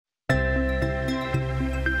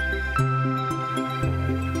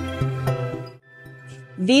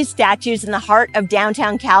These statues in the heart of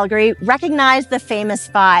downtown Calgary recognize the famous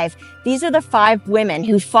five. These are the five women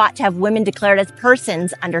who fought to have women declared as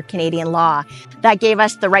persons under Canadian law. That gave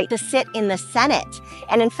us the right to sit in the Senate.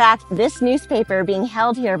 And in fact, this newspaper being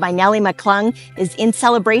held here by Nellie McClung is in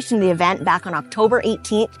celebration of the event back on October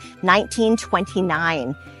 18th,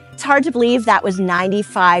 1929. It's hard to believe that was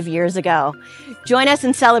 95 years ago. Join us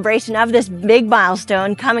in celebration of this big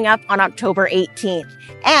milestone coming up on October 18th.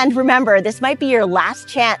 And remember, this might be your last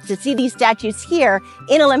chance to see these statues here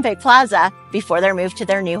in Olympic Plaza before they're moved to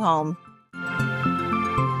their new home.